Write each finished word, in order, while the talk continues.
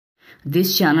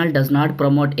This channel does not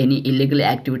promote any illegal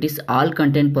activities. All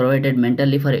content provided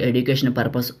mentally for education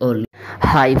purpose only.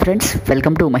 Hi friends,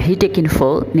 welcome to tech info.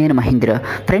 నేను Mahindra.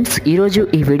 Friends, ఈరోజు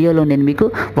ఈ వీడియోలో నేను మీకు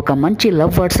ఒక మంచి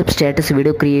love WhatsApp status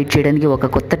video create చేయడానికి ఒక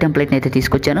కొత్త టెంప్లెట్ని అయితే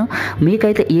తీసుకొచ్చాను.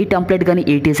 మీకైతే ఈ టెంప్లెట్ కానీ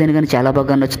ఈ డిజైన్ కానీ చాలా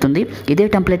బాగా నచ్చుతుంది. ఇదే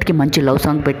టెంప్లెట్కి మంచి లవ్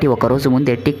సాంగ్ పెట్టి ఒక రోజు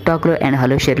ముందే టిక్ టాక్లో అండ్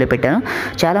హలో షేర్లో పెట్టాను.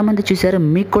 చాలామంది చూశారు.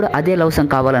 మీకు కూడా అదే లవ్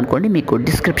సాంగ్ కావాలనుకోండి, మీకు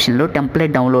డిస్క్రిప్షన్లో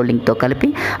టెంప్లెట్ డౌన్లోడ్ లింక్తో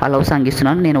కలిపి ఆ లవ్ సాంగ్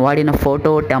ఇస్తున్నాను. నేను వాడిన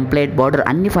ఫోటో, టెంప్లెట్, బార్డర్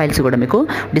అన్ని ఫైల్స్ కూడా మీకు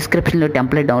డిస్క్రిప్షన్లో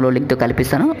టెంప్లెట్ డౌన్లోడ్ లింక్తో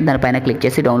కల్పిస్తాను. దానిపైన క్లిక్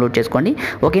చేసి డౌన్లోడ్ చేసుకోండి.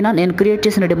 ఓకేనా? నేను క్రియేట్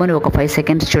చేసిన డెమోని ఒక 5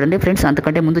 సెకండ్స్ చూడండి. ఫ్రెండ్స్,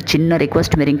 అంతకంటే ముందు చిన్న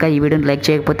రిక్వెస్ట్, మీరు ఇంకా ఈ వీడియోని లైక్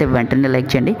చేయకపోతే వెంటనే లైక్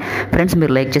చేయండి. ఫ్రెండ్స్,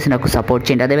 మీరు లైక్ చేసి నాకు సపోర్ట్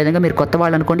చేయండి. అదేవిధంగా మీరు కొత్త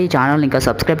వాళ్ళు అనుకోండి, ఈ ఛానల్ ఇంకా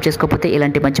సబ్స్క్రైబ్ చేసుకోకపోతే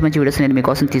ఇలాంటి మంచి మంచి వీడియోస్ నేను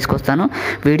మీకోసం తీసుకొస్తాను.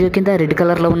 వీడియో కింద రెడ్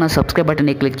కలర్లో ఉన్న సబ్స్క్రైబ్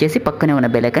బటన్ని క్లిక్ చేసి పక్కనే ఉన్న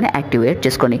బెల్ ఐకాన్ని యాక్టివేట్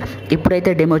చేసుకోండి.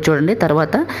 ఇప్పుడైతే డెమో చూడండి,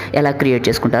 తర్వాత ఎలా క్రియేట్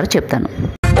చేసుకుంటారో చెప్తాను.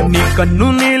 నీ కన్ను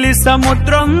నీలి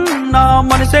సముద్రం, నా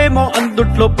మనసేమో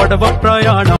అందుట్లో పడవ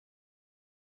ప్రయాణం.